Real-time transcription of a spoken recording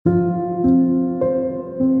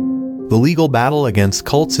The legal battle against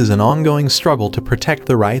cults is an ongoing struggle to protect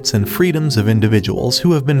the rights and freedoms of individuals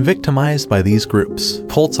who have been victimized by these groups.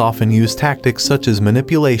 Cults often use tactics such as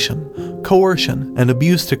manipulation, coercion, and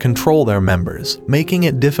abuse to control their members, making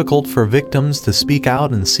it difficult for victims to speak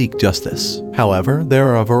out and seek justice. However, there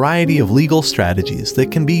are a variety of legal strategies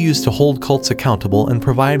that can be used to hold cults accountable and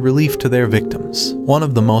provide relief to their victims. One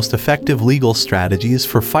of the most effective legal strategies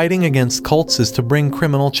for fighting against cults is to bring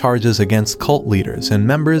criminal charges against cult leaders and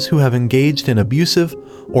members who have engaged in abusive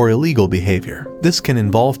or illegal behavior. This can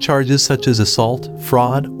involve charges such as assault,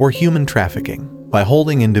 fraud, or human trafficking. By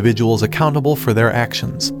holding individuals accountable for their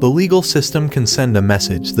actions, the legal system can send a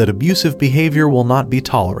message that abusive behavior will not be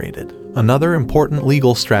tolerated. Another important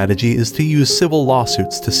legal strategy is to use civil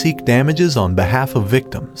lawsuits to seek damages on behalf of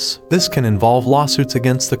victims. This can involve lawsuits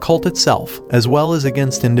against the cult itself, as well as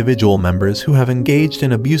against individual members who have engaged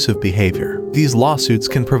in abusive behavior. These lawsuits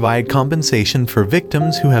can provide compensation for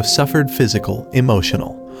victims who have suffered physical,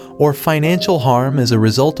 emotional, or financial harm as a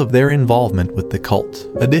result of their involvement with the cult.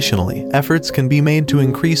 Additionally, efforts can be made to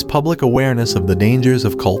increase public awareness of the dangers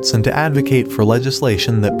of cults and to advocate for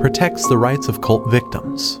legislation that protects the rights of cult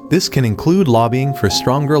victims. This can include lobbying for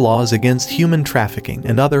stronger laws against human trafficking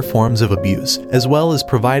and other forms of abuse, as well as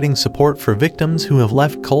providing support for victims who have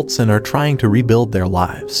left cults and are trying to rebuild their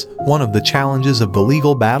lives. One of the challenges of the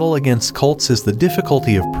legal battle against cults is the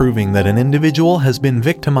difficulty of proving that an individual has been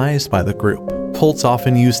victimized by the group. Cults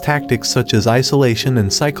often use tactics such as isolation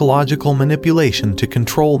and psychological manipulation to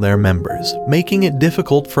control their members, making it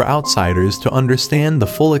difficult for outsiders to understand the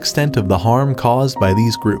full extent of the harm caused by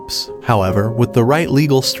these groups. However, with the right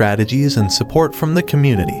legal strategies and support from the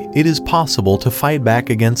community, it is possible to fight back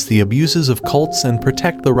against the abuses of cults and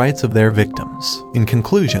protect the rights of their victims. In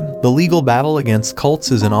conclusion, the legal battle against cults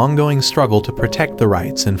is an ongoing struggle to protect the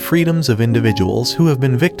rights and freedoms of individuals who have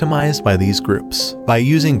been victimized by these groups. By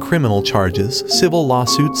using criminal charges, civil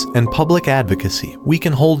lawsuits, and public advocacy, we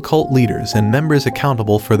can hold cult leaders and members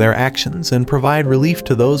accountable for their actions and provide relief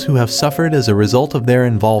to those who have suffered as a result of their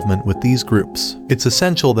involvement with these groups. It's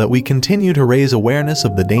essential that we continue to raise awareness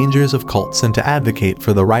of the dangers of cults and to advocate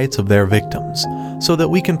for the rights of their victims, so that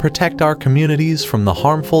we can protect our communities from the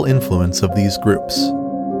harmful influence of these groups.